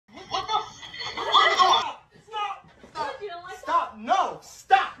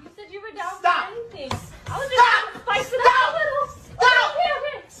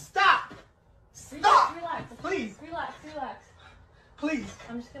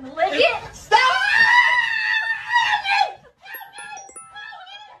gonna lick it. Stop!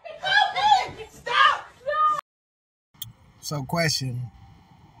 Stop! So, question.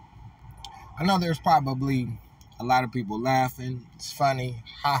 I know there's probably a lot of people laughing. It's funny.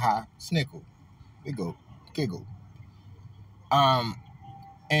 Haha. Snickle. Giggle.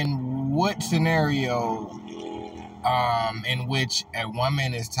 In what scenario in which a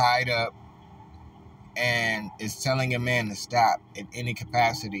woman is tied up and is telling a man to stop in any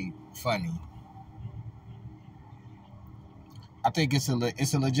capacity funny? I think it's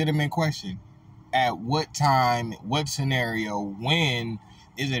a legitimate question. At what time, what scenario, when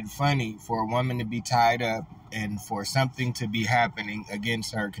is it funny for a woman to be tied up and for something to be happening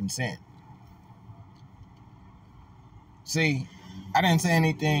against her consent? See, I didn't say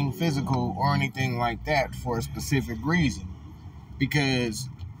anything physical or anything like that for a specific reason. Because,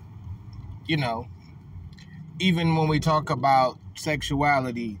 even when we talk about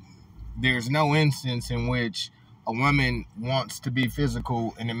sexuality, there's no instance in which a woman wants to be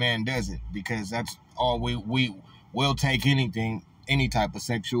physical and a man doesn't, because that's all we will take anything, any type of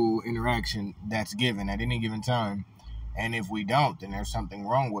sexual interaction that's given at any given time. And if we don't, then there's something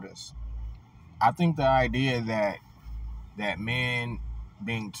wrong with us. I think the idea that men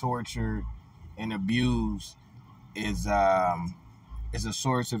being tortured and abused is a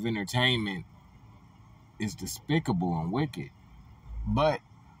source of entertainment is despicable and wicked. But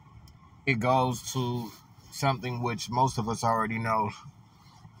it goes to something which most of us already know.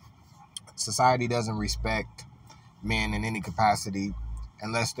 Society doesn't respect men in any capacity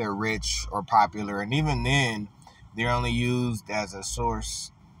unless they're rich or popular. And even then, they're only used as a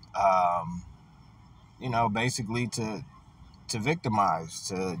source, basically to victimize,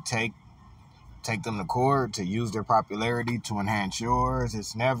 to take them to court, to use their popularity to enhance yours.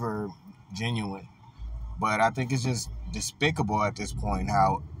 It's never genuine. But I think it's just despicable at this point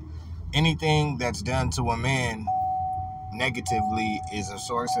how anything that's done to a man negatively is a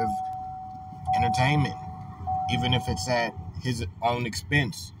source of entertainment, even if it's at his own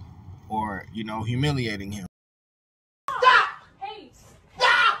expense or, humiliating him. Stop! Hey,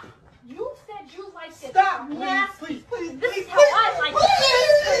 Stop! you said you liked it. Stop! Nasty. Please, This please, is how I like it.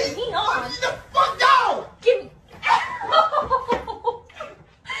 please! Lean on. What the fuck, no! Give me. How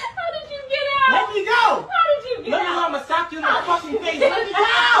did you get out? Let me go! How did you get Let me know out? I'm gonna sock you in the fucking face. Let me go!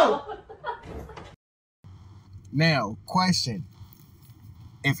 Now, question.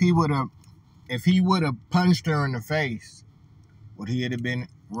 If he would have punched her in the face, would he have been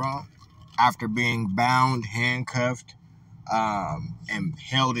wrong? After being bound, handcuffed, and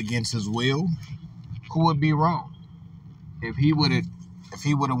held against his will, who would be wrong? If he would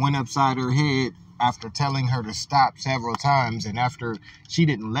have went upside her head after telling her to stop several times, and after she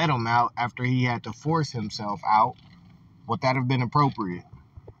didn't let him out, after he had to force himself out, would that have been appropriate?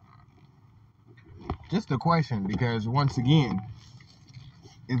 Just a question, because once again,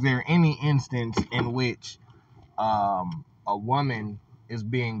 is there any instance in which a woman is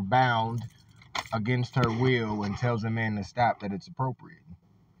being bound against her will and tells a man to stop that it's appropriate?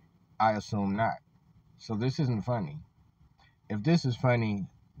 I assume not. So this isn't funny. If this is funny,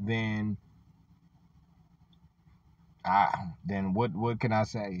 then what can I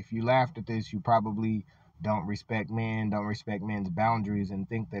say? If you laughed at this, you probably don't respect men, don't respect men's boundaries, and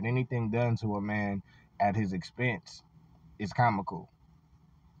think that anything done to a man at his expense is comical.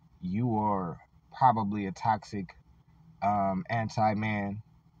 You are probably a toxic anti-man